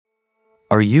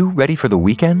Are you ready for the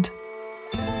weekend?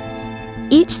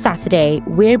 Each Saturday,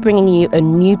 we're bringing you a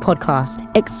new podcast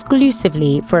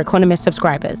exclusively for Economist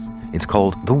subscribers. It's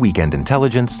called The Weekend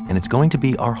Intelligence, and it's going to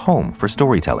be our home for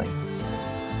storytelling.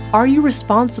 Are you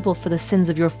responsible for the sins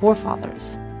of your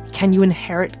forefathers? Can you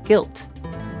inherit guilt?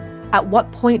 At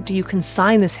what point do you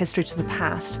consign this history to the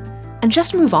past and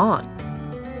just move on?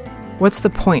 What's the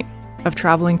point of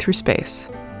traveling through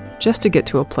space just to get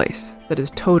to a place that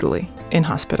is totally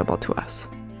inhospitable to us?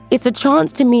 It's a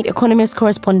chance to meet Economist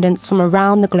correspondents from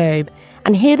around the globe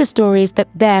and hear the stories that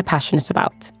they're passionate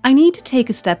about. I need to take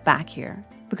a step back here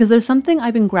because there's something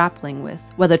I've been grappling with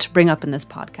whether to bring up in this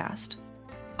podcast.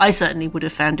 I certainly would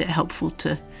have found it helpful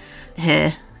to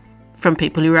hear from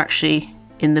people who are actually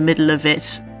in the middle of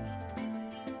it.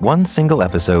 One single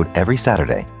episode every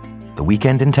Saturday. The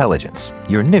Weekend Intelligence,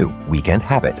 your new weekend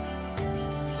habit.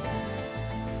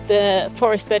 The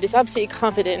forest bed is absolutely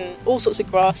covered in all sorts of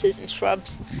grasses and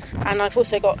shrubs, and I've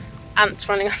also got ants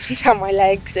running up and down my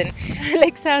legs, and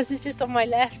Alex house is just on my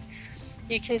left.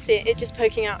 You can see it just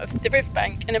poking out of the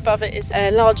riverbank, and above it is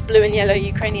a large blue and yellow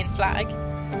Ukrainian flag.